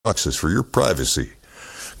boxes for your privacy.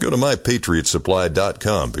 Go to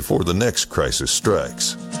MyPatriotSupply.com before the next crisis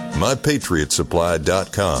strikes.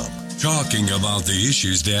 MyPatriotSupply.com. Talking about the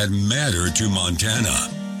issues that matter to Montana.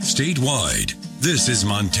 Statewide, this is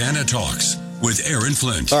Montana Talks with Aaron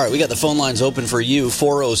Flint. All right, we got the phone lines open for you,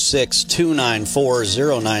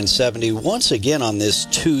 406-294-0970. Once again on this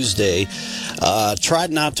Tuesday,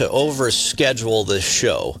 tried not to overschedule this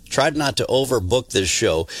show, tried not to overbook this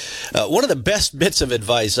show. One of the best bits of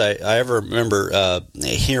advice I ever remember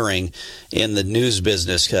hearing in the news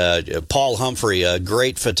business, Paul Humphrey, a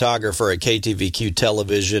great photographer at KTVQ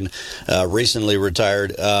Television, recently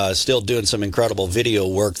retired, still doing some incredible video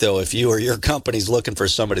work, though, if you or your company's looking for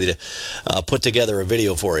somebody to put together a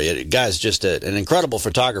video for you. The guy's just an incredible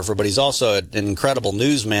photographer, but he's also an incredible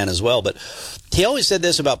newsman as well. But he always said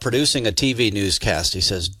this about producing a TV newscast. He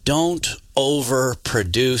says, don't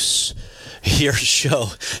overproduce your show.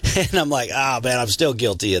 And I'm like, man, I'm still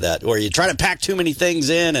guilty of that, where you try to pack too many things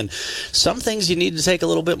in, and some things you need to take a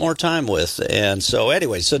little bit more time with. And so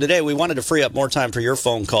anyway, so today we wanted to free up more time for your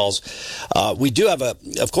phone calls. We do have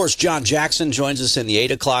of course, John Jackson joins us in the 8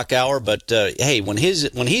 o'clock hour, but hey, when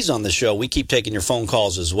he's on the show, we keep taking your phone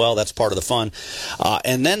calls as well. That's part of the fun.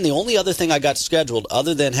 And then the only other thing I got scheduled,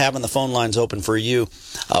 other than having the phone lines open for you,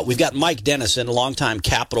 we've got Mike Dennison, a longtime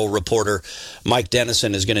Capitol reporter. Mike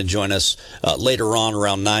Dennison is going to join us later on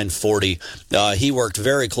around 9:40. He worked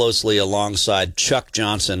very closely alongside Chuck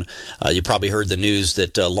Johnson. You probably heard the news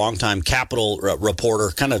that longtime Capitol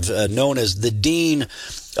reporter, kind of known as the dean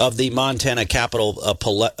of the Montana Capitol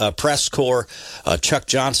Press Corps, Chuck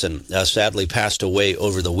Johnson, sadly passed away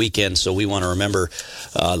over the weekend. So we want to remember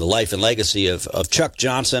the life and legacy of Chuck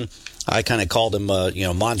Johnson. I kind of called him,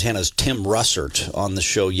 Montana's Tim Russert on the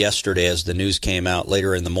show yesterday as the news came out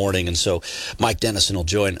later in the morning. And so Mike Dennison will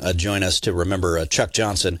join us to remember Chuck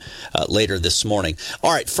Johnson later this morning.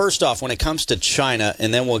 All right, first off, when it comes to China,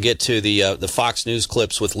 and then we'll get to the Fox News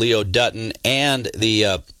clips with Leo Dutton and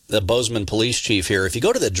the Bozeman police chief here. If you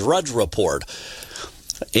go to the Drudge Report,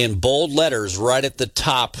 in bold letters right at the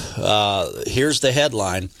top, here's the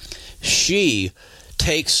headline: Xi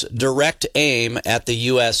takes direct aim at the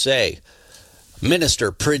USA.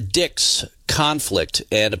 Minister predicts conflict.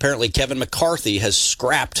 And apparently Kevin McCarthy has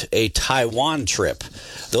scrapped a Taiwan trip.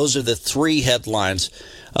 Those are the three headlines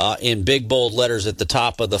in big, bold letters at the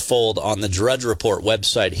top of the fold on the Drudge Report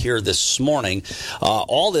website here this morning.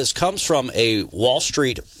 All this comes from a Wall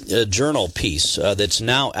Street Journal piece that's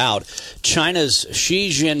now out. China's Xi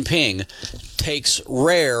Jinping takes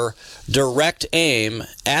rare direct aim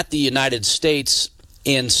at the United States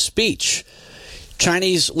in speech.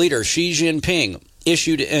 Chinese leader Xi Jinping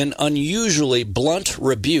issued an unusually blunt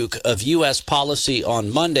rebuke of U.S. policy on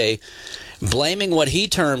Monday, blaming what he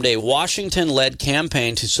termed a Washington-led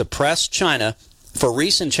campaign to suppress China for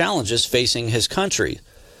recent challenges facing his country.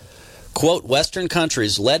 Quote, Western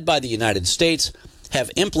countries led by the United States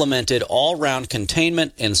have implemented all-round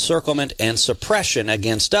containment, encirclement, and suppression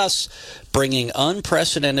against us, bringing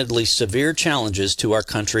unprecedentedly severe challenges to our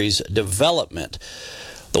country's development.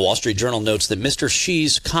 The Wall Street Journal notes that Mr.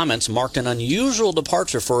 Xi's comments marked an unusual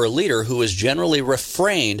departure for a leader who has generally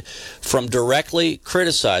refrained from directly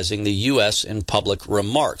criticizing the U.S. in public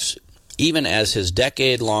remarks, even as his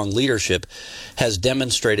decade-long leadership has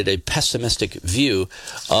demonstrated a pessimistic view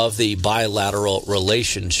of the bilateral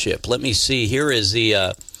relationship. Let me see. Here is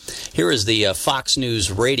the Fox News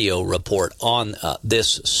radio report on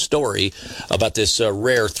this story about this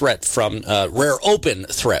rare open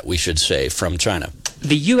threat, we should say, from China.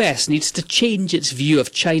 The US needs to change its view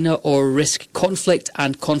of China or risk conflict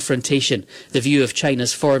and confrontation, the view of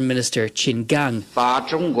China's Foreign Minister Qin Gang.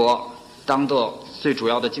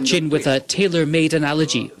 Qin, with a tailor-made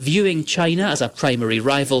analogy, viewing China as a primary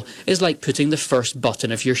rival is like putting the first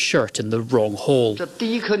button of your shirt in the wrong hole.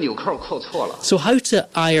 So how to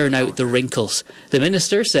iron out the wrinkles? The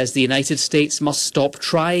minister says the United States must stop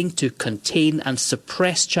trying to contain and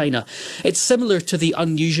suppress China. It's similar to the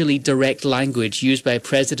unusually direct language used by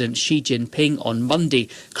President Xi Jinping on Monday,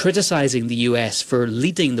 criticising the US for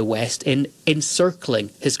leading the West in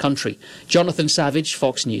encircling his country. Jonathan Savage,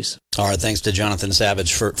 Fox News. All right, thanks to Jonathan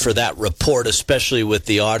Savage for that report, especially with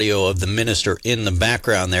the audio of the minister in the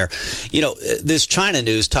background there. You know, this China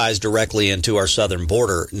news ties directly into our southern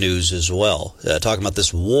border news as well, talking about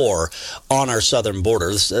this war on our southern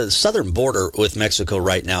border. The southern border with Mexico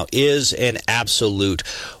right now is an absolute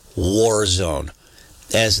war zone.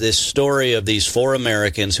 As this story of these 4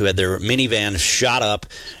 Americans who had their minivan shot up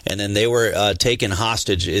and then they were taken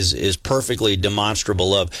hostage is perfectly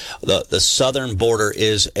demonstrable of the southern border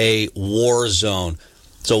is a war zone.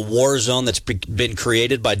 It's a war zone that's been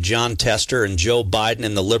created by John Tester and Joe Biden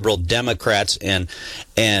and the liberal Democrats, and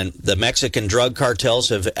the Mexican drug cartels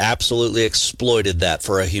have absolutely exploited that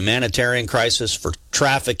for a humanitarian crisis, for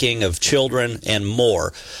trafficking of children, and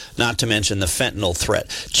more, not to mention the fentanyl threat.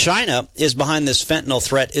 China is behind this fentanyl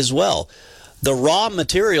threat as well. The raw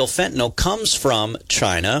material fentanyl comes from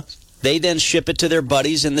China. They then ship it to their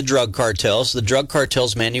buddies in the drug cartels. The drug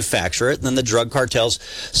cartels manufacture it, and then the drug cartels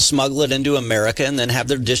smuggle it into America and then have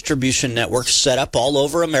their distribution network set up all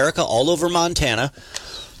over America, all over Montana,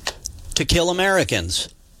 to kill Americans.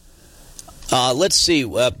 Let's see.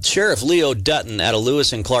 Sheriff Leo Dutton out of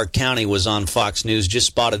Lewis and Clark County was on Fox News. Just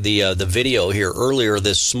spotted the video here earlier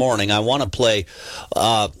this morning. I want to play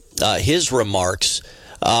his remarks.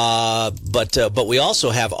 But we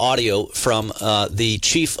also have audio from the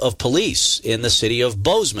chief of police in the city of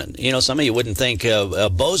Bozeman. You know, some of you wouldn't think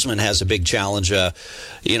Bozeman has a big challenge, with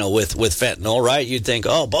fentanyl, right? You'd think,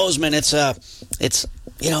 oh, Bozeman, it's high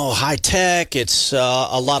tech, it's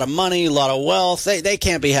a lot of money, a lot of wealth. They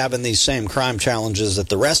can't be having these same crime challenges that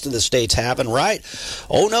the rest of the state's having, right?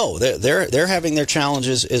 Oh no, they're having their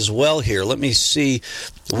challenges as well here. Let me see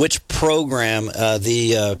which program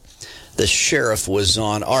the sheriff was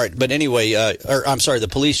on. All right, but anyway, the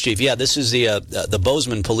police chief. Yeah, this is the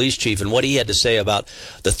Bozeman police chief, and what he had to say about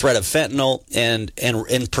the threat of fentanyl and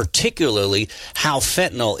particularly how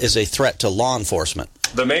fentanyl is a threat to law enforcement.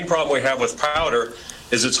 The main problem we have with powder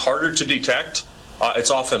is it's harder to detect.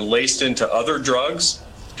 It's often laced into other drugs.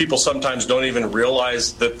 People sometimes don't even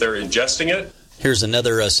realize that they're ingesting it. Here's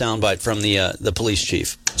another soundbite from the police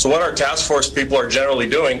chief. So what our task force people are generally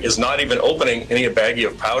doing is not even opening any baggie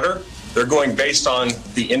of powder. They're going based on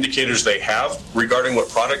the indicators they have regarding what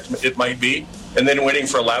product it might be, and then waiting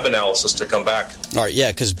for a lab analysis to come back. All right,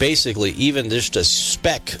 yeah, because basically even just a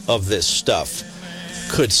speck of this stuff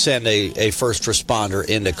could send a first responder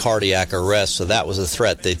into cardiac arrest. So that was a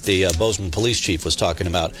threat that the Bozeman police chief was talking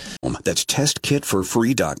about. That's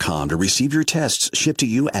testkitforfree.com to receive your tests shipped to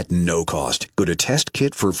you at no cost. Go to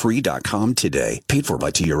testkitforfree.com today. Paid for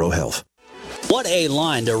by T Euro Health. What a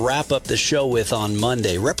line to wrap up the show with on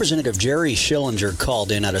Monday. Representative Jerry Schillinger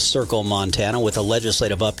called in out of Circle, Montana with a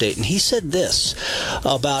legislative update, and he said this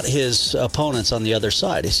about his opponents on the other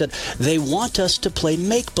side. He said, they want us to play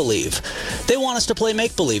make-believe. They want us to play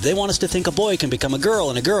make-believe. They want us to think a boy can become a girl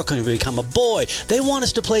and a girl can become a boy. They want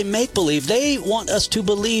us to play make-believe. They want us to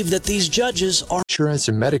believe that these judges are... Insurance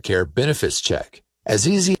and Medicare benefits check. As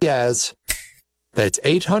easy as... That's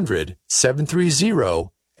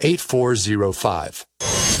 800-730-8405.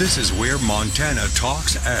 This is Where Montana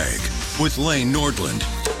Talks Ag with Lane Nordland.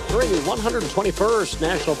 During the 121st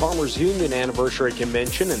National Farmers Union Anniversary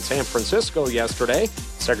Convention in San Francisco yesterday,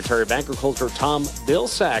 Secretary of Agriculture Tom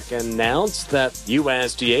Vilsack announced that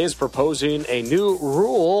USDA is proposing a new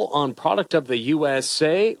rule on product of the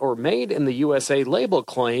USA or made in the USA label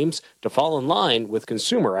claims to fall in line with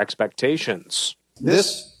consumer expectations.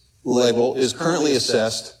 This label is currently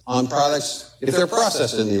assessed on products if they're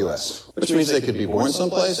processed in the U.S., which means they could be born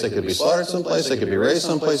someplace, they could be slaughtered someplace, they could be raised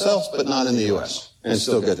someplace else, but not in the U.S., and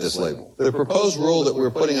still get this label. The proposed rule that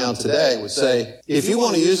we're putting out today would say, if you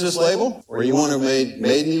want to use this label, or you want to made in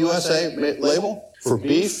the USA label for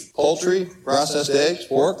beef, poultry, processed eggs,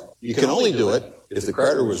 pork, you can only do it if the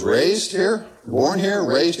critter was raised here, born here,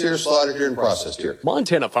 raised here, slaughtered here, and processed here.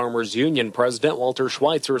 Montana Farmers Union President Walter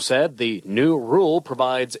Schweitzer said the new rule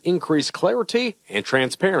provides increased clarity and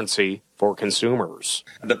transparency for consumers.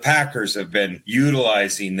 The packers have been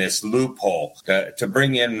utilizing this loophole to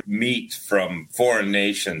bring in meat from foreign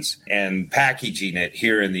nations and packaging it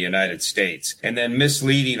here in the United States, and then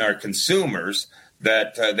misleading our consumers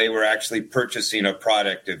that they were actually purchasing a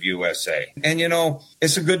product of USA. And,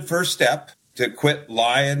 it's a good first step to quit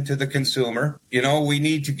lying to the consumer. We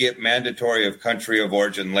need to get mandatory of country of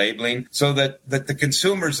origin labeling so that the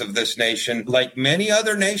consumers of this nation, like many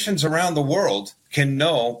other nations around the world, can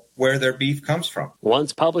know where their beef comes from.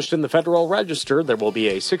 Once published in the Federal Register, there will be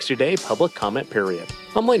a 60-day public comment period.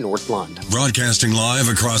 I'm Lane Nordland. Broadcasting live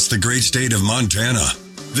across the great state of Montana.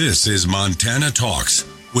 This is Montana Talks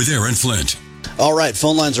with Aaron Flint. All right,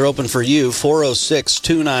 phone lines are open for you,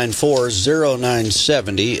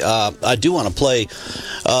 406-294-0970. I do want to play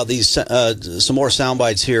some more sound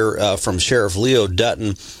bites here from Sheriff Leo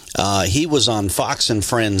Dutton. He was on Fox and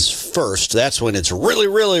Friends first. That's when it's really,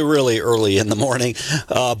 really, really early in the morning.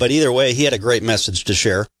 But either way, he had a great message to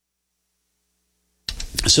share.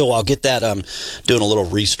 So I'll get that. I'm doing a little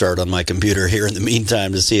restart on my computer here in the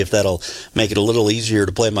meantime to see if that'll make it a little easier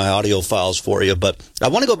to play my audio files for you. But I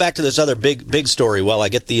want to go back to this other big story while I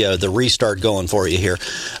get the restart going for you here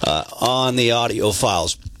on the audio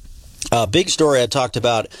files. Big story I talked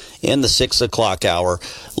about in the 6 o'clock hour.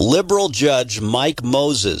 Liberal Judge Mike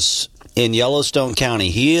Moses in Yellowstone County.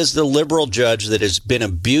 He is the liberal judge that has been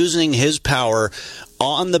abusing his power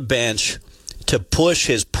on the bench to push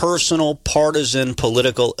his personal partisan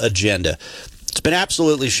political agenda. It's been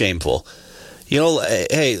absolutely shameful. You know,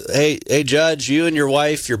 hey, Judge, you and your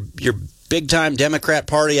wife, you're big-time Democrat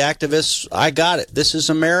Party activists. I got it. This is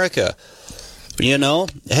America. You know,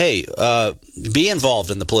 hey, be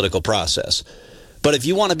involved in the political process. But if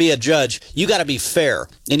you want to be a judge, you got to be fair.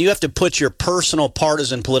 And you have to put your personal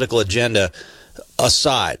partisan political agenda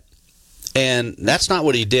aside. And that's not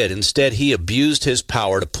what he did. Instead, he abused his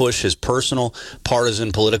power to push his personal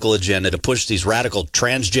partisan political agenda, to push these radical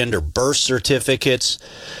transgender birth certificates,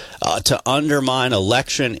 to undermine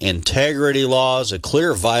election integrity laws, a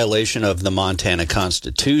clear violation of the Montana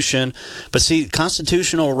Constitution. But see,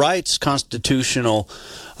 constitutional rights, constitutional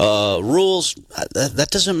rules, that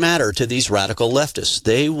doesn't matter to these radical leftists.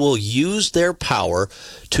 They will use their power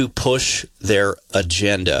to push their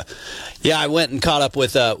agenda. Yeah, I went and caught up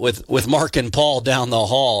with Mark and Paul down the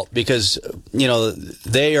hall because, you know,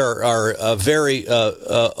 they are very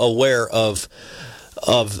aware of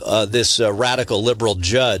this radical liberal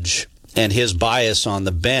judge and his bias on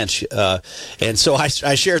the bench. And so I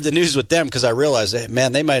shared the news with them because I realized,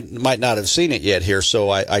 man, they might not have seen it yet here.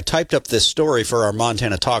 So I typed up this story for our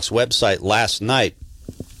Montana Talks website last night.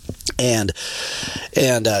 And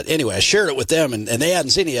anyway, I shared it with them, and they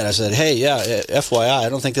hadn't seen it yet. I said, hey, yeah, FYI, I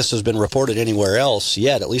don't think this has been reported anywhere else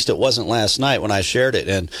yet. At least it wasn't last night when I shared it.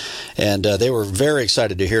 And they were very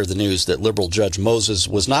excited to hear the news that liberal Judge Moses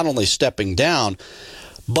was not only stepping down,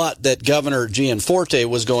 but that Governor Gianforte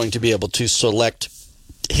was going to be able to select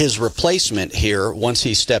his replacement here once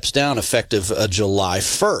he steps down effective July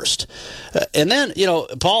 1st. And then, you know,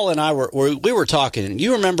 Paul and I were talking.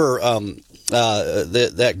 You remember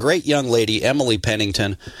that great young lady, Emily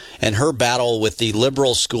Pennington, and her battle with the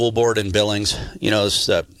liberal school board in Billings. You know, it's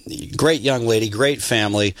a great young lady, great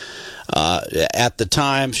family. At the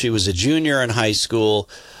time, she was a junior in high school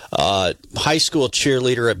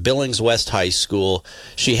cheerleader at Billings West High School.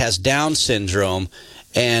 She has Down syndrome.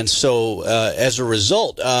 And so as a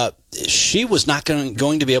result, she was not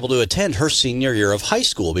going to be able to attend her senior year of high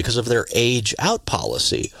school because of their age out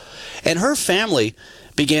policy. And her family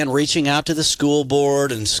began reaching out to the school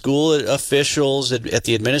board and school officials at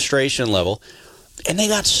the administration level, and they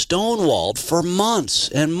got stonewalled for months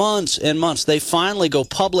and months and months. They finally go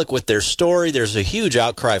public with their story. There's a huge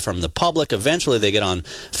outcry from the public. Eventually they get on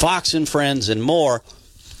Fox and Friends and more.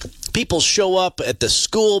 People show up at the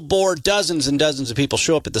school board. Dozens and dozens of people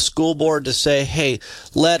show up at the school board to say, hey,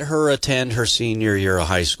 let her attend her senior year of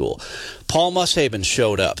high school. Paul Mushaben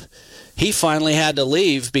showed up. He finally had to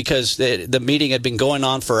leave because the meeting had been going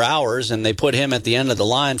on for hours, and they put him at the end of the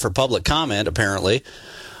line for public comment, apparently.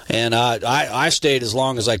 And I stayed as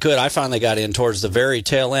long as I could. I finally got in towards the very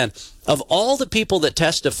tail end. Of all the people that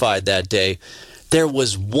testified that day, there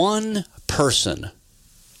was one person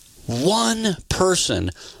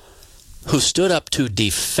who stood up to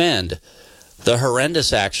defend the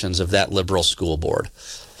horrendous actions of that liberal school board.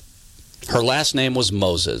 Her last name was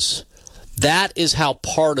Moses. That is how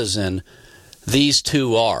partisan these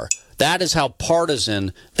two are. That is how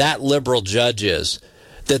partisan that liberal judge is.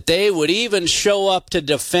 That they would even show up to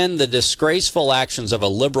defend the disgraceful actions of a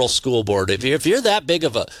liberal school board. If you're that big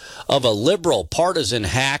of a liberal partisan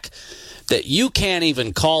hack that you can't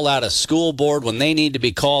even call out a school board when they need to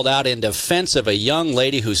be called out in defense of a young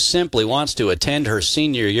lady who simply wants to attend her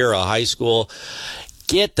senior year of high school,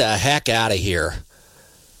 get the heck out of here.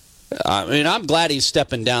 I mean, I'm glad he's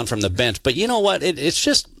stepping down from the bench, but you know what? To me,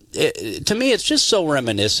 it's just so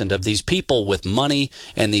reminiscent of these people with money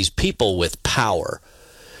and these people with power,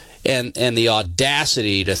 and the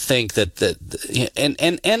audacity to think that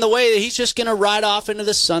and the way that he's just going to ride off into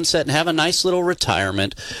the sunset and have a nice little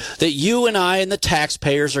retirement that you and I and the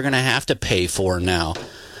taxpayers are going to have to pay for now.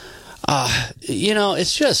 You know,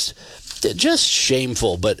 it's just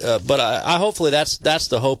shameful, but I hopefully that's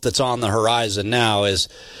the hope that's on the horizon now as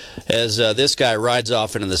this guy rides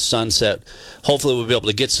off into the sunset. Hopefully we'll be able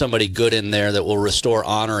to get somebody good in there that will restore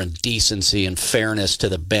honor and decency and fairness to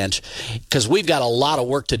the bench, because we've got a lot of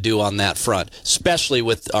work to do on that front, especially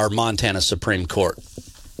with our Montana Supreme Court.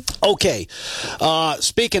 Okay,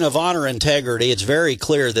 speaking of honor and integrity, it's very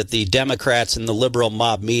clear that the Democrats and the liberal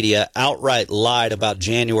mob media outright lied about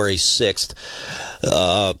January 6th.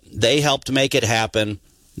 They helped make it happen.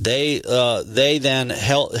 They then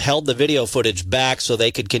held the video footage back so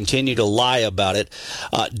they could continue to lie about it.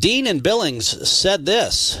 Dean in Billings said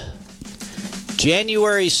this: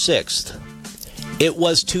 January 6th, it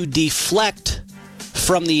was to deflect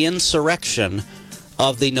from the insurrection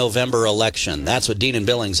of the November election. That's what Dean and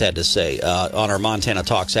Billings had to say on our Montana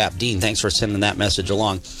Talks app. Dean, thanks for sending that message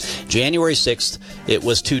along. January 6th, it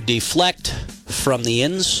was to deflect from the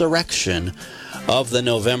insurrection of the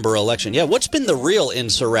November election. Yeah, what's been the real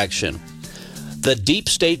insurrection? The deep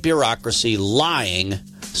state bureaucracy lying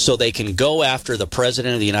so they can go after the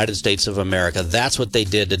President of the United States of America. That's what they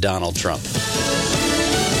did to Donald Trump.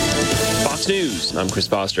 Fox News, I'm Chris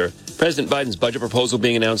Foster. President Biden's budget proposal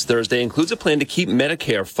being announced Thursday includes a plan to keep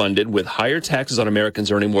Medicare funded with higher taxes on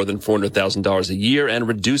Americans earning more than $400,000 a year and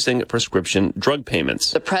reducing prescription drug payments.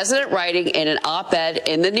 The president writing in an op-ed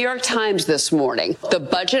in the New York Times this morning, the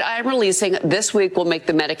budget I am releasing this week will make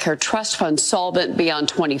the Medicare trust fund solvent beyond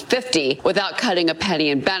 2050 without cutting a penny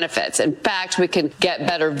in benefits. In fact, we can get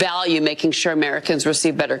better value, making sure Americans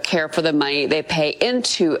receive better care for the money they pay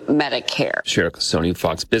into Medicare. Sheriff Sony,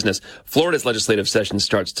 Fox Business. Florida's legislative session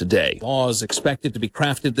starts today. Laws expected to be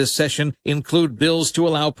crafted this session include bills to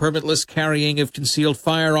allow permitless carrying of concealed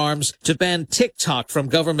firearms, to ban TikTok from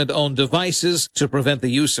government-owned devices, to prevent the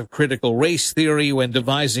use of critical race theory when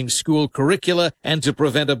devising school curricula, and to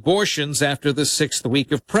prevent abortions after the 6th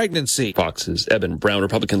week of pregnancy. Fox's Eben Brown.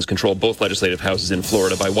 Republicans control both legislative houses in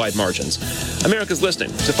Florida by wide margins. America's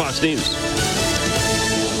listening to Fox News.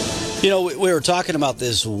 You know, we were talking about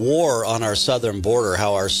this war on our southern border,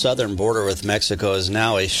 how our southern border with Mexico is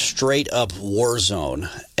now a straight-up war zone.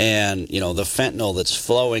 And, you know, the fentanyl that's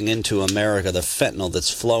flowing into America, the fentanyl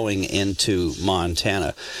that's flowing into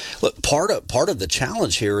Montana. Look, part of the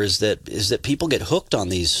challenge here is that people get hooked on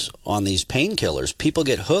these painkillers. People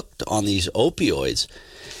get hooked on these opioids.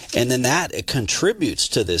 And then it contributes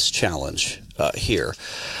to this challenge here.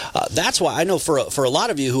 That's why I know for a lot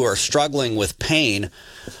of you who are struggling with pain,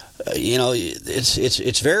 you know,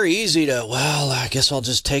 it's very easy to, well, I guess I'll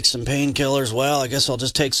just take some painkillers. Well, I guess I'll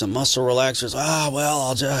just take some muscle relaxers.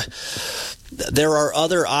 There are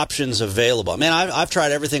other options available. Man, I've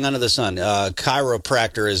tried everything under the sun.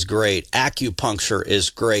 Chiropractor is great. Acupuncture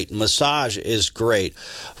is great. Massage is great.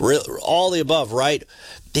 All the above, right?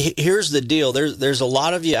 Here's the deal. There's a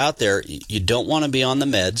lot of you out there. You don't want to be on the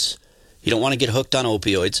meds. You don't want to get hooked on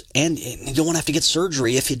opioids, and you don't want to have to get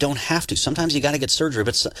surgery if you don't have to. Sometimes you got to get surgery,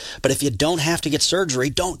 but if you don't have to get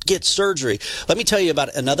surgery, don't get surgery. Let me tell you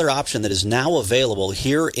about another option that is now available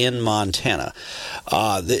here in Montana.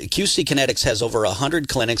 The QC Kinetics has over 100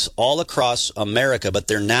 clinics all across America, but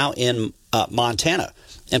they're now in Montana.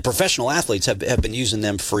 And professional athletes have been using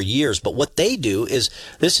them for years. But what they do is,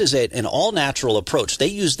 this is an all-natural approach. They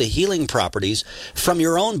use the healing properties from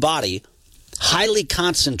your own body, highly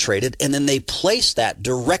concentrated, and then they place that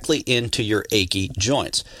directly into your achy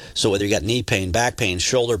joints. So whether you got knee pain, back pain,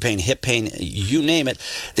 shoulder pain, hip pain, you name it,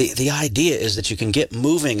 the idea is that you can get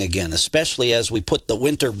moving again, especially as we put the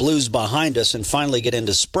winter blues behind us and finally get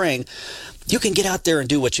into spring. You can get out there and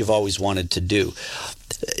do what you've always wanted to do.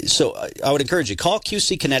 So I would encourage you, call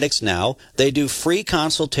QC Kinetics now. They do free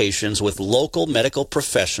consultations with local medical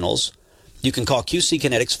professionals. You can call QC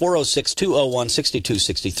Kinetics,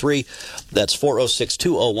 406-201-6263. That's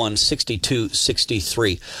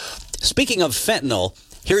 406-201-6263. Speaking of fentanyl,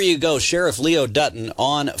 here you go. Sheriff Leo Dutton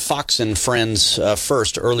on Fox and Friends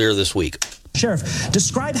First earlier this week. Sheriff,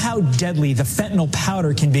 describe how deadly the fentanyl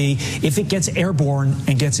powder can be if it gets airborne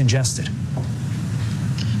and gets ingested.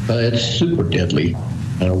 It's super deadly.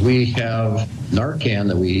 We have Narcan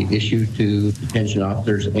that we issue to detention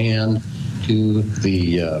officers and to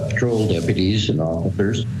the patrol deputies and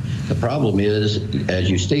officers. The problem is, as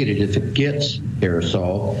you stated, if it gets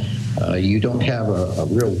aerosol, you don't have a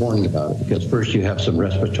real warning about it, because first you have some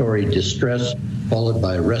respiratory distress, followed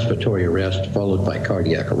by respiratory arrest, followed by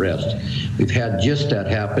cardiac arrest. We've had just that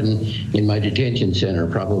happen in my detention center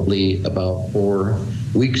probably about 4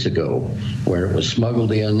 weeks ago, where it was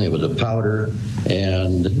smuggled in. It was a powder,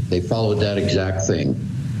 and they followed that exact thing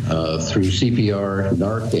through CPR,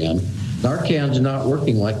 Narcan. Narcan's not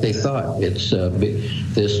working like they thought. It's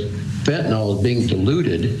this fentanyl is being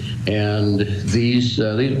diluted, and these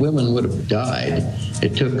women would have died.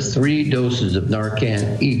 It took 3 doses of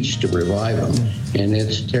Narcan each to revive them, and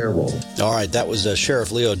it's terrible. All right, that was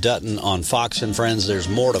Sheriff Leo Dutton on Fox and Friends. There's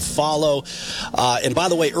more to follow. And by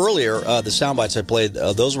the way, earlier, the sound bites I played,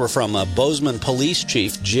 those were from Bozeman Police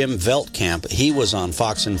Chief Jim Veltkamp. He was on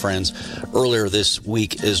Fox and Friends earlier this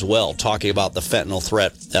week as well, talking about the fentanyl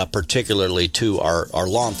threat, particularly to our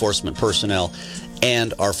law enforcement personnel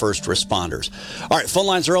and our first responders. All right, phone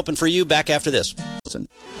lines are open for you. Back after this.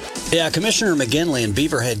 Yeah, Commissioner McGinley in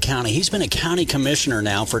Beaverhead County, he's been a county commissioner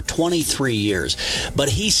now for 23 years. But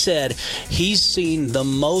he said he's seen the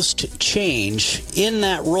most change in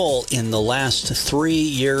that role in the last 3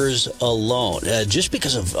 years alone. Just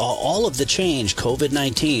because of all of the change,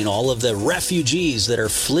 COVID-19, all of the refugees that are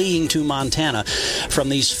fleeing to Montana from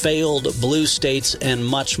these failed blue states and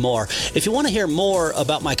much more. If you want to hear more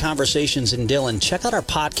about my conversations in Dillon, check out our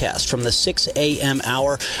podcast from the 6 a.m.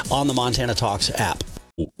 hour on the Montana Talks app.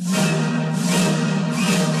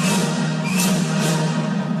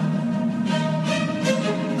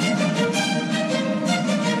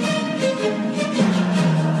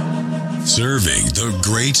 Serving the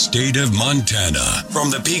great state of Montana,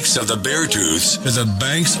 from the peaks of the Beartooths to the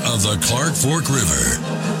banks of the Clark Fork River.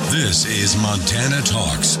 This is Montana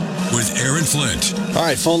Talks with Aaron Flint. All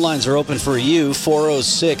right, phone lines are open for you,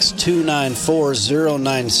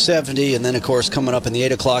 406-294-0970. And then, of course, coming up in the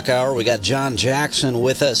 8 o'clock hour, we got John Jackson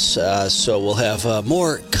with us. So we'll have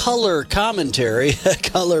more colorful commentary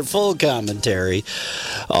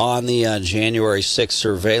on the January 6th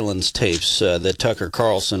surveillance tapes that Tucker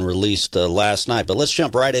Carlson released last night. But let's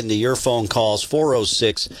jump right into your phone calls,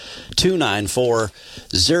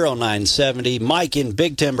 406-294-0970. Mike in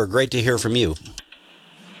Big Timber, great to hear from you.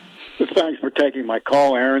 Thanks for taking my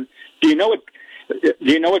call, Aaron. Do you know what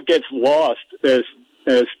gets lost, as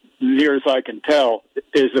near as I can tell,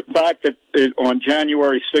 is the fact that on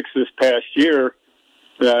January 6th this past year,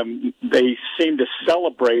 they seem to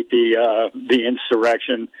celebrate the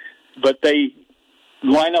insurrection, but they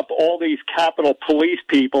line up all these Capitol Police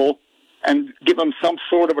people and give them some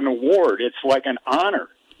sort of an award. It's like an honor.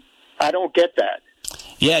 I don't get that.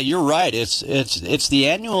 Yeah, you're right. It's the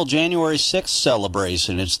annual January 6th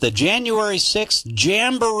celebration. It's the January 6th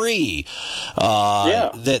Jamboree.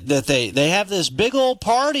 That they have this big old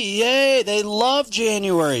party. Yay! They love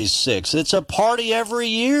January 6th. It's a party every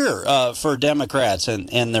year for Democrats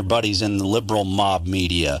and their buddies in the liberal mob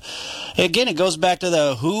media. Again, it goes back to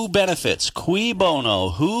the who benefits, cui bono,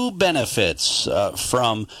 who benefits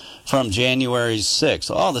from January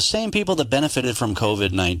 6th. Oh, the same people that benefited from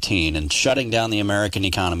COVID-19 and shutting down the American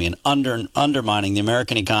economy and undermining the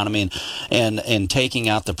American economy and taking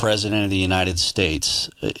out the President of the United States.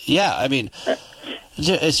 Yeah, I mean,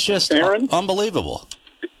 it's just unbelievable.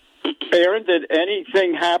 Aaron, did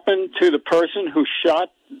anything happen to the person who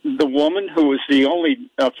shot the woman who was the only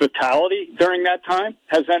fatality during that time?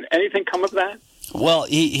 Has anything come of that? Well,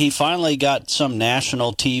 he finally got some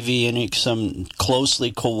national TV and some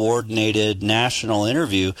closely coordinated national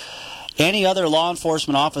interview. Any other law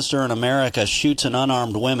enforcement officer in America shoots an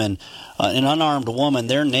unarmed woman,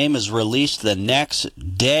 their name is released the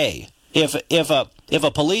next day. If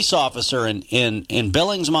a police officer in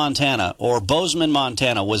Billings, Montana, or Bozeman,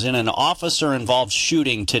 Montana, was in an officer-involved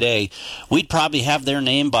shooting today, we'd probably have their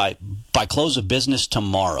name by close of business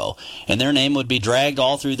tomorrow, and their name would be dragged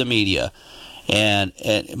all through the media.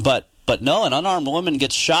 But no, an unarmed woman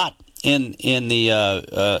gets shot in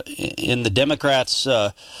the Democrats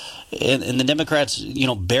in the Democrats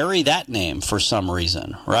bury that name for some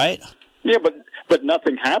reason, right? Yeah, but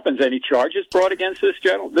nothing happens. Any charges brought against this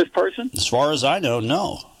person? As far as I know,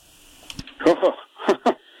 no.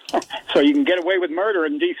 So you can get away with murder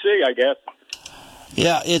in D.C., I guess.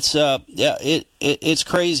 Yeah, it's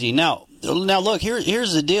crazy. Now look,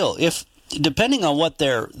 here's the deal. Depending on what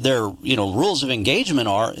their rules of engagement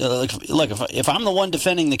are, if I'm the one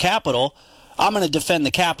defending the Capitol, I'm going to defend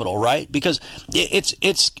the Capitol, right? Because it's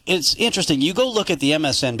interesting. You go look at the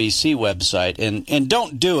MSNBC website and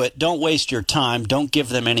don't do it. Don't waste your time. Don't give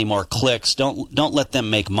them any more clicks. Don't let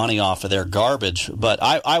them make money off of their garbage. But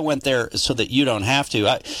I went there so that you don't have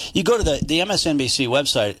to. You go to the MSNBC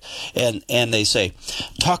website and they say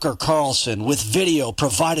Tucker Carlson with video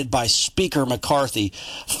provided by Speaker McCarthy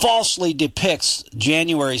falsely depicts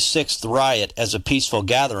January 6th riot as a peaceful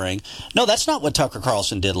gathering. No, that's not what Tucker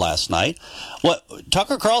Carlson did last night. What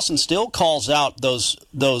Tucker Carlson still calls out those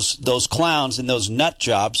clowns and those nut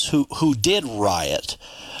jobs who did riot,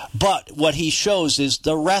 but what he shows is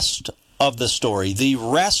the rest of the story, the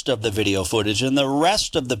rest of the video footage, and the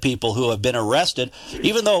rest of the people who have been arrested,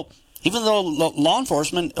 even though law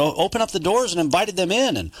enforcement opened up the doors and invited them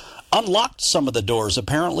in and unlocked some of the doors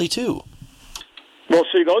apparently too. Well,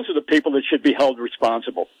 see, those are the people that should be held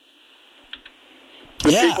responsible. The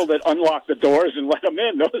people that unlock the doors and let them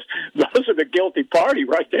in, those are the guilty party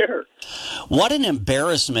right there. What an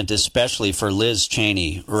embarrassment, especially for Liz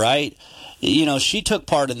Cheney, right? She took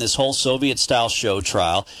part in this whole Soviet-style show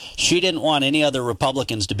trial. She didn't want any other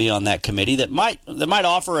Republicans to be on that committee that might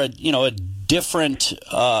offer a different,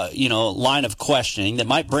 line of questioning that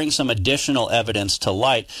might bring some additional evidence to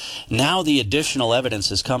light. Now the additional evidence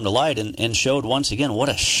has come to light and showed once again what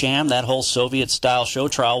a sham that whole Soviet-style show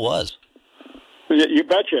trial was. You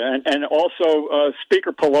betcha. And also,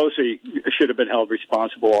 Speaker Pelosi should have been held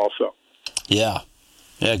responsible also. Yeah,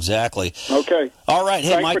 exactly. Okay. All right.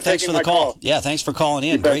 Hey, Mike, thanks for the call. Yeah, thanks for calling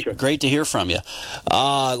in. Great to hear from you.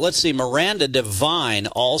 Let's see. Miranda Devine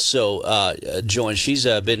also joined. She's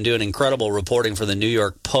been doing incredible reporting for the New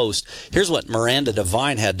York Post. Here's what Miranda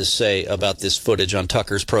Devine had to say about this footage on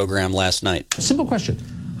Tucker's program last night. Simple question.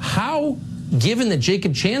 How, given that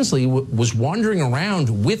Jacob Chansley was wandering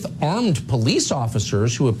around with armed police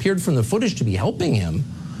officers who appeared from the footage to be helping him,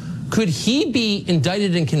 could he be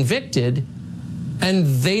indicted and convicted and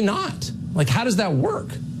they not? Like, how does that work?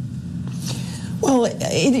 Well,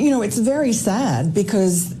 it's very sad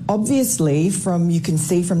because obviously you can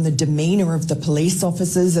see from the demeanor of the police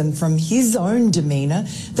officers and from his own demeanor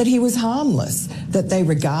that he was harmless, that they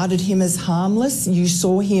regarded him as harmless. You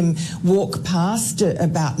saw him walk past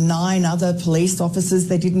about 9 other police officers.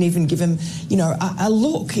 They didn't even give him, a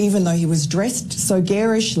look, even though he was dressed so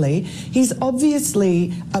garishly. He's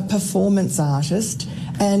obviously a performance artist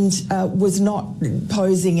and was not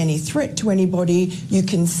posing any threat to anybody. You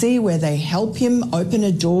can see where they help him open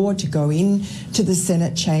a door to go in to the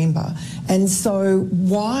Senate chamber. And so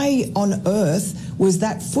why on earth was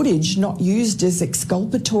that footage not used as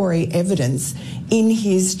exculpatory evidence in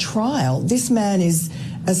his trial? This man is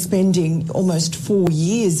spending almost 4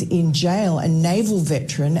 years in jail, a naval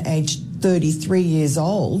veteran, aged 33 years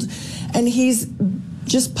old, and he's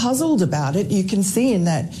just puzzled about it. You can see in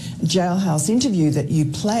that jailhouse interview that you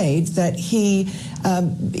played that he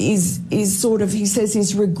he says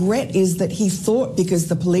his regret is that he thought because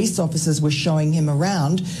the police officers were showing him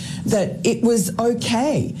around that it was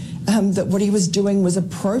okay, that what he was doing was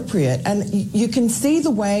appropriate. And you can see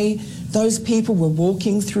the way those people were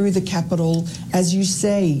walking through the Capitol, as you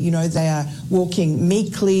say, they are walking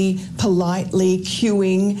meekly, politely,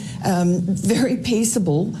 queuing, very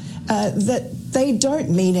peaceable, that they don't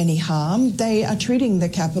mean any harm. They are treating the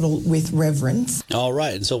Capitol with reverence. All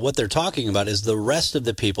right. And so what they're talking about is the rest of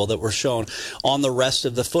the people that were shown on the rest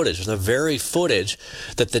of the footage, the very footage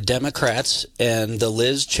that the Democrats and the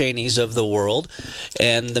Liz Cheneys of the world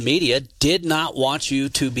and the media did not want you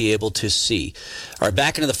to be able to see. All right,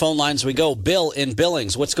 back into the phone lines we go. Bill in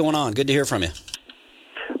Billings, what's going on? Good to hear from you.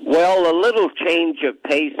 Well, a little change of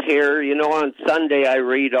pace here. On Sunday I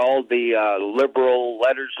read all the liberal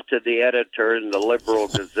letters to the editor in the Liberal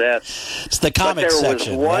Gazette. It's the comic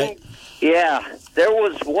section, right? Yeah, there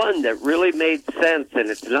was one that really made sense, and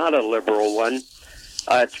it's not a liberal one.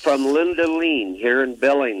 It's from Linda Lean here in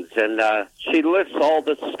Billings, and she lists all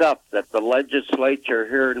the stuff that the legislature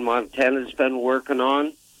here in Montana has been working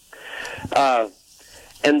on.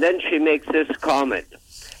 And then she makes this comment.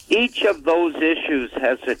 Each of those issues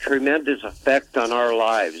has a tremendous effect on our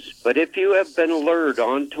lives. But if you have been lured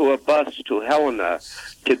onto a bus to Helena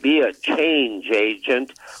to be a change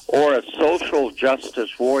agent or a social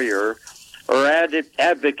justice warrior or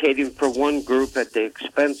advocating for one group at the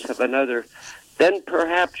expense of another, then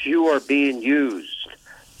perhaps you are being used.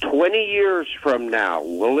 20 years from now,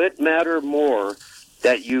 will it matter more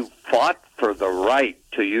that you fought for the right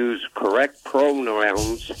to use correct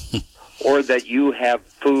pronouns or that you have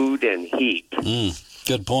food and heat?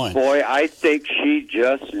 Good point. Boy, I think she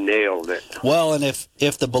just nailed it. Well, and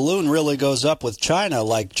if the balloon really goes up with China,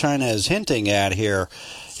 like China is hinting at here,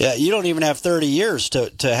 yeah, you don't even have 30 years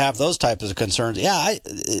to have those types of concerns. Yeah,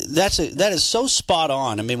 that is so spot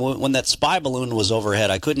on. I mean, when that spy balloon was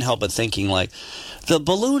overhead, I couldn't help but thinking, like, the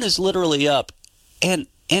balloon is literally up, and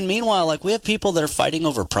meanwhile, like, we have people that are fighting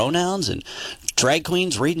over pronouns and drag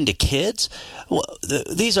queens reading to kids. Well,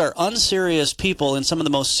 these are unserious people in some of the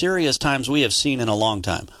most serious times we have seen in a long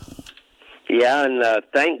time. Yeah, and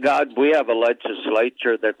thank God we have a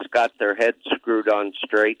legislature that's got their heads screwed on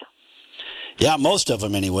straight. Yeah, most of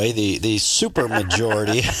them anyway, the super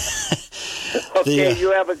majority. Okay,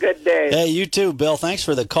 you have a good day. Hey, you too, Bill. Thanks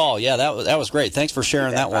for the call. Yeah, that was great. Thanks for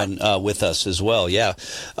sharing that one with us as well. Yeah.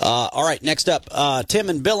 All right, next up, Tim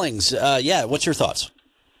in Billings. What's your thoughts?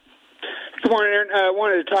 Good morning, Aaron. I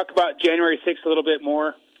wanted to talk about January 6th a little bit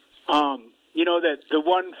more. That the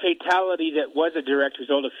one fatality that was a direct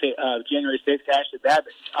result of January 6th, Ashley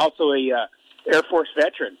Babbitt, also a Air Force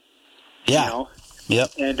veteran. Yeah.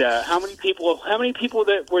 Yep. And how many people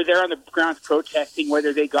that were there on the grounds protesting,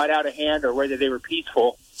 whether they got out of hand or whether they were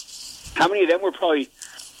peaceful, how many of them were probably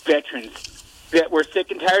veterans that were sick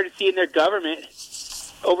and tired of seeing their government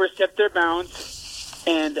overstep their bounds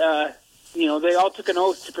and they all took an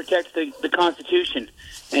oath to protect the Constitution,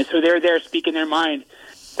 and so they're there speaking their mind.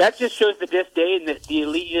 That just shows the disdain that the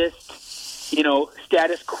elitist,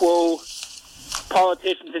 status quo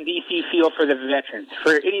politicians in D.C. feel for the veterans,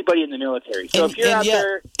 for anybody in the military. So if you're out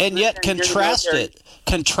there... And yet contrast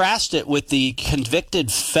it with the convicted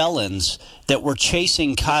felons that were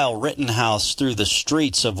chasing Kyle Rittenhouse through the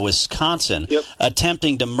streets of Wisconsin,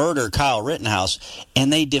 attempting to murder Kyle Rittenhouse,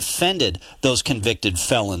 and they defended those convicted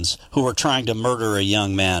felons who were trying to murder a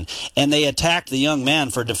young man, and they attacked the young man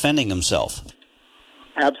for defending himself.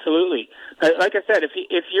 Absolutely. Like I said,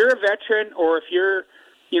 if you're a veteran or if you're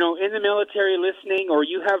in the military listening, or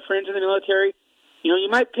you have friends in the military, you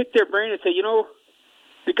might pick their brain and say,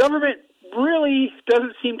 the government really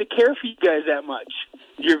doesn't seem to care for you guys that much.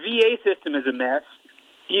 Your VA system is a mess.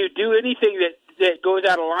 You do anything that goes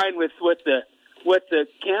out of line with what the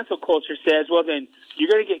cancel culture says, well, then you're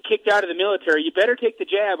going to get kicked out of the military. You better take the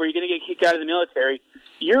jab or you're going to get kicked out of the military.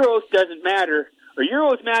 Your oath doesn't matter, or your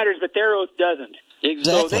oath matters, but their oath doesn't.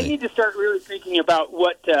 Exactly. So they need to start really thinking about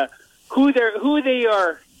who they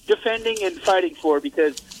are defending and fighting for,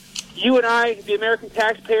 because you and I, the American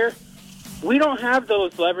taxpayer, we don't have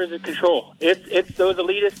those levers of control. It's those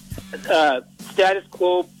elitist status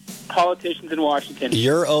quo politicians in Washington.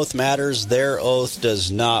 Your oath matters, their oath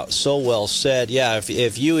does not. So well said. Yeah,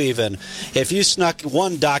 if you snuck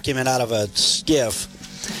one document out of a skiff,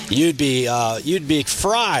 you'd be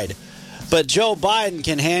fried. But Joe Biden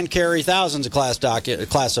can hand carry thousands of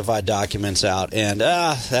classified documents out, and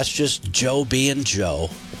that's just Joe being Joe.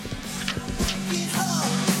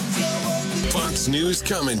 Fox News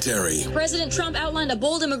commentary. President Trump outlined a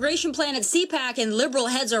bold immigration plan at CPAC, and liberal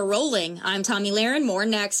heads are rolling. I'm Tommy Lahren. More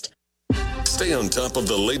next. Stay on top of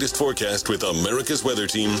the latest forecast with America's Weather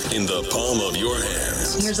Team in the palm of your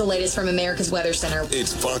hands. Here's the latest from America's Weather Center.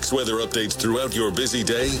 It's Fox weather updates throughout your busy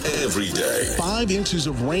day, every day. 5 inches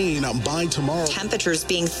of rain by tomorrow. Temperatures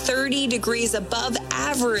being 30 degrees above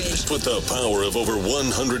average. Put the power of over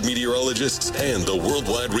 100 meteorologists and the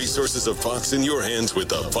worldwide resources of Fox in your hands with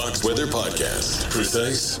the Fox Weather Podcast.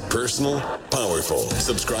 Precise, personal, powerful.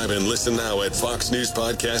 Subscribe and listen now at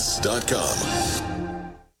foxnewspodcasts.com.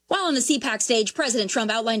 While on the CPAC stage, President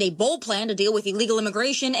Trump outlined a bold plan to deal with illegal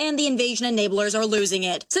immigration, and the invasion enablers are losing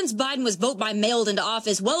it. Since Biden was vote-by-mailed into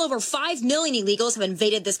office, well over 5 million illegals have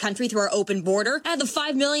invaded this country through our open border. Add the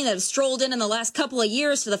 5 million that have strolled in the last couple of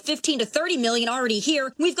years to the 15 to 30 million already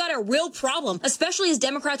here, we've got a real problem, especially as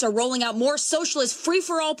Democrats are rolling out more socialist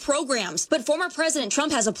free-for-all programs. But former President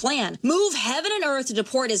Trump has a plan. Move heaven and earth to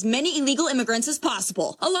deport as many illegal immigrants as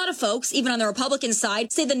possible. A lot of folks, even on the Republican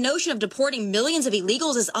side, say the notion of deporting millions of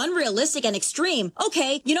illegals is unrealistic and extreme.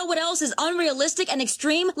 Okay, you know what else is unrealistic and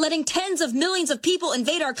extreme? Letting tens of millions of people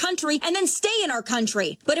invade our country and then stay in our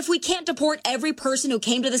country. But if we can't deport every person who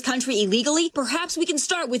came to this country illegally, perhaps we can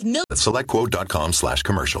start with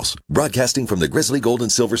SelectQuote.com/commercials. Broadcasting from the Grizzly Gold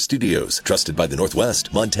and Silver Studios. Trusted by the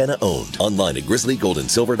Northwest, Montana owned. Online at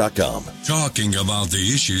grizzlygoldandsilver.com. Talking about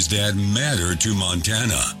the issues that matter to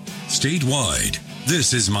Montana. Statewide.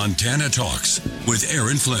 This is Montana Talks with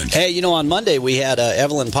Aaron Flint. Hey, on Monday we had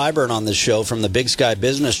Evelyn Pyburn on the show from the Big Sky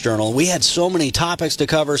Business Journal. We had so many topics to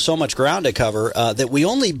cover, so much ground to cover, that we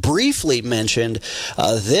only briefly mentioned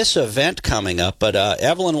this event coming up. But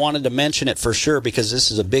Evelyn wanted to mention it for sure because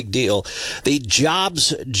this is a big deal. The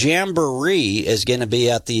Jobs Jamboree is going to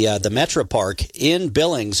be at the Metro Park in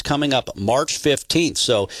Billings coming up March 15th.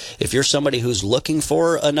 So if you're somebody who's looking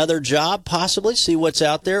for another job, possibly see what's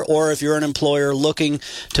out there, or if you're an employer looking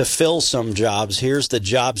to fill some jobs, here's the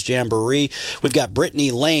Jobs Jamboree. We've got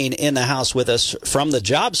Brittany Lane in the house with us from the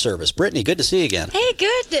Job Service. Brittany, good to see you again. Hey,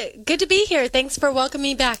 good to be here. Thanks for welcoming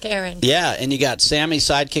me back, Aaron. Yeah, and you got Sammy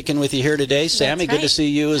sidekicking with you here today. Sammy, Good to see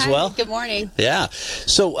you as well. Good morning. Yeah.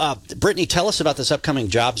 So, Brittany, tell us about this upcoming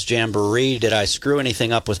Jobs Jamboree. Did I screw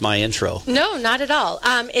anything up with my intro? No, not at all.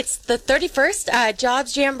 It's the 31st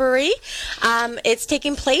Jobs Jamboree. It's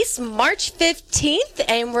taking place March 15th,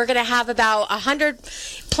 and we're going to have about 100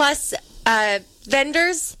 plus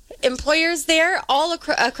vendors, employers there, all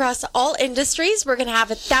across all industries. We're going to have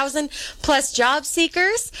 1,000 plus job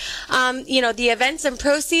seekers. The events and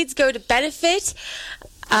proceeds go to benefit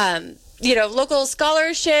local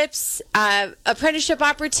scholarships, apprenticeship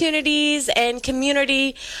opportunities, and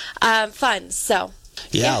community funds. So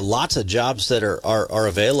Yeah, lots of jobs that are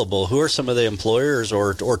available. Who are some of the employers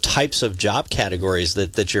or types of job categories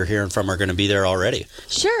that you're hearing from are going to be there already?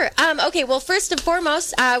 Sure. Okay. Well, first and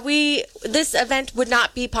foremost, this event would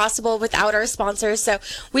not be possible without our sponsors. So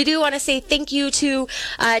we do want to say thank you to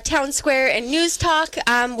Town Square and News Talk.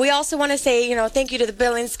 We also want to say, thank you to the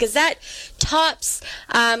Billings Gazette, Tops.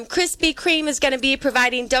 Krispy Kreme is going to be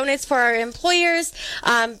providing donuts for our employers.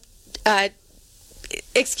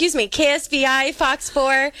 KSVI, Fox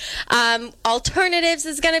 4, Alternatives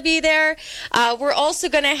is going to be there. We're also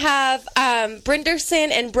going to have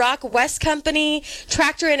Brinderson and Brock West Company,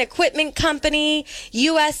 Tractor and Equipment Company,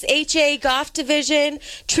 USHA Golf Division,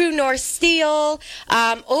 True North Steel,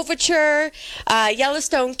 Overture,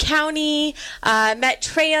 Yellowstone County, Met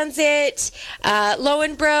Transit,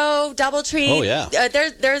 Lowenbro, Doubletree. Oh, yeah.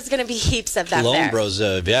 There's going to be heaps of them there. Lowenbro's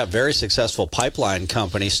a very successful pipeline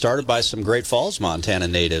company started by some Great Falls, Montana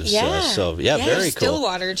natives. Very cool.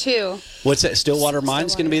 Stillwater, too. What's that? Stillwater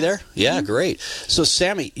Mine's going to be there? Yeah, great. So,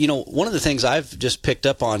 Sammy, one of the things I've just picked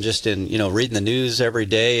up on just in, reading the news every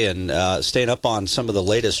day and staying up on some of the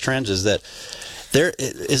latest trends is that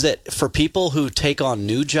for people who take on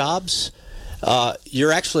new jobs,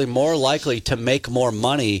 you're actually more likely to make more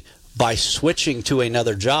money by switching to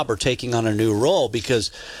another job or taking on a new role, because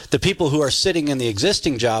the people who are sitting in the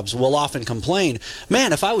existing jobs will often complain,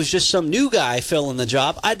 man, if I was just some new guy filling the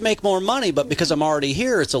job, I'd make more money, but because I'm already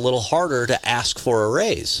here, it's a little harder to ask for a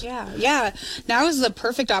raise. Yeah. Now is the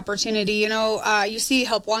perfect opportunity. You see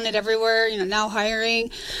help wanted everywhere, now hiring.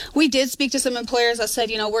 We did speak to some employers that said,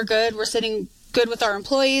 we're good, we're sitting good with our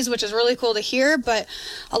employees, which is really cool to hear, but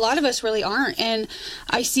a lot of us really aren't. And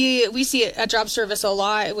we see it at job service a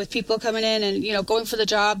lot with people coming in and going for the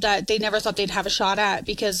job that they never thought they'd have a shot at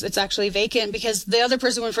because it's actually vacant because the other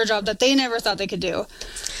person went for a job that they never thought they could do.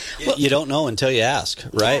 You don't know until you ask,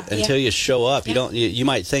 right? Until you show up. You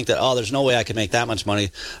might think that, there's no way I can make that much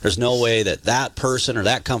money. There's no way that person or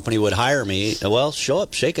that company would hire me. Well, show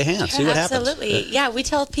up, shake a hand, see what happens. Absolutely. Yeah, we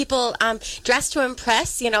tell people dress to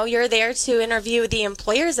impress. You're there to interview the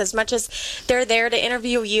employers as much as they're there to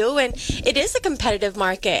interview you, and it is a competitive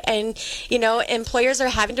market, and employers are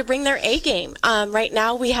having to bring their A game. Right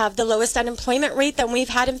now we have the lowest unemployment rate that we've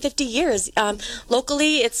had in 50 years.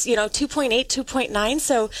 Locally it's 2.8, 2.9,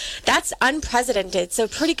 so that's unprecedented. So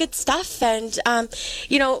pretty good stuff. And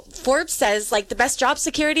Forbes says the best job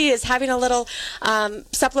security is having a little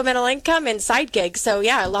supplemental income and side gigs. So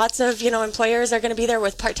lots of employers are going to be there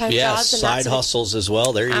with part-time jobs and side hustles as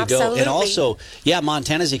well. There you go. And also,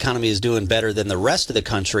 Montana's economy is doing better than the rest of the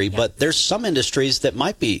country, but there's some industries that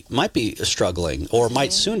might be struggling or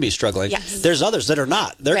might soon be struggling. Yes. There's others that are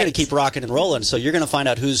not. They're going to keep rocking and rolling. So you're going to find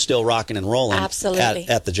out who's still rocking and rolling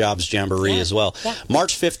at the Jobs Jamboree as well. Yeah.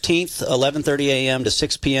 March 15th, 11:30 a.m. to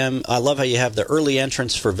 6 p.m. I love how you have the early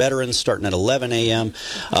entrance for veterans starting at 11 a.m.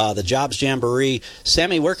 The Jobs Jamboree.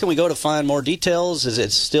 Sammy, where can we go to find more details? Is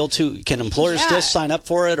it still can employers still sign up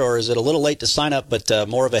for it, or is it a little late to sign up, but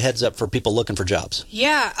more of a heads up for people looking for jobs?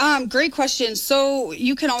 Yeah, great question. So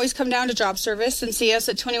you can always come down to Job Service and see us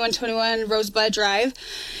at 2121 Rosebud Drive.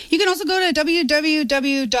 You can also go to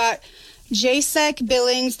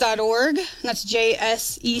www.jsecbillings.org. That's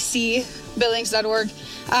JSEC Billings.org.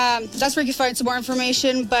 That's where you can find some more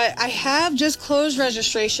information, but I have just closed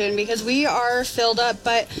registration because we are filled up,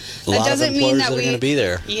 but that doesn't mean that we're going to be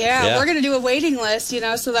there. Yeah, we're going to do a waiting list,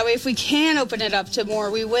 so that way if we can open it up to more,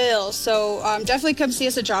 we will. So definitely come see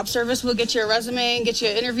us at Job Service. We'll get you a resume and get you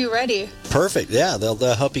an interview ready. Perfect. Yeah, they'll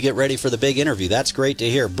help you get ready for the big interview. That's great to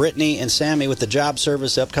hear. Brittany and Sammy with the Job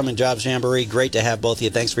Service, upcoming Jobs Jamboree. Great to have both of you.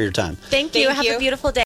 Thanks for your time. Thank you. Have a beautiful day.